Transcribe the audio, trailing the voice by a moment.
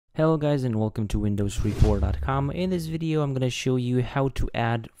Hello guys and welcome to windowsreport.com. In this video I'm going to show you how to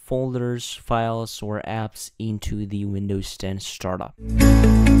add folders, files or apps into the Windows 10 startup.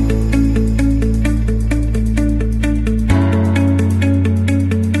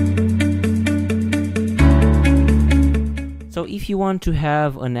 So if you want to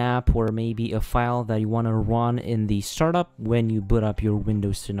have an app or maybe a file that you want to run in the startup when you boot up your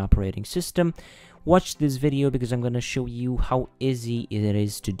Windows 10 operating system, watch this video because I'm going to show you how easy it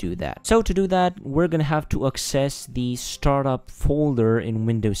is to do that. So to do that, we're going to have to access the startup folder in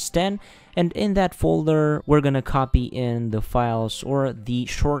Windows 10, and in that folder we're going to copy in the files or the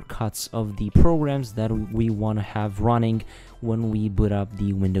shortcuts of the programs that we want to have running when we boot up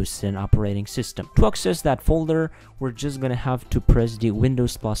the Windows 10 operating system. To access that folder, we're just going to have to press the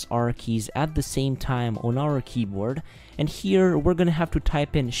Windows plus R keys at the same time on our keyboard, and here we're going to have to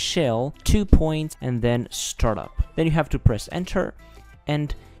type in shell, 2 points, and then startup. Then you have to press enter,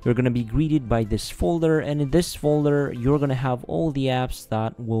 and you're going to be greeted by this folder, and in this folder you're going to have all the apps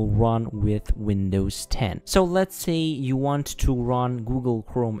that will run with Windows 10. So let's say you want to run Google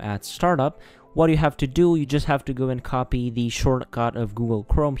Chrome at startup. What you have to do, you just have to go and copy the shortcut of Google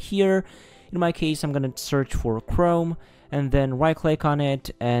Chrome here. In my case, I'm going to search for Chrome and then right click on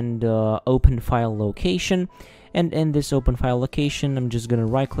it and open file location. And in this open file location, I'm just going to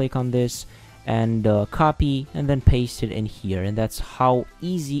right click on this and copy and then paste it in here. And that's how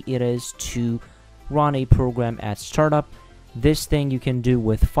easy it is to run a program at startup. This thing you can do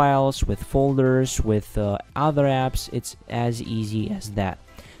with files, with folders, with other apps. It's as easy as that.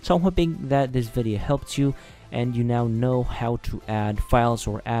 So I'm hoping that this video helped you and you now know how to add files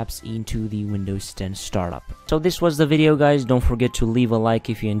or apps into the Windows 10 startup. So this was the video guys. Don't forget to leave a like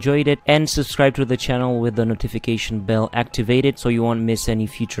if you enjoyed it and subscribe to the channel with the notification bell activated so you won't miss any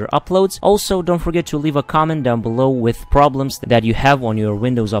future uploads. Also, don't forget to leave a comment down below with problems that you have on your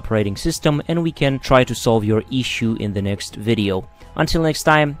Windows operating system and we can try to solve your issue in the next video. Until next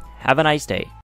time, have a nice day.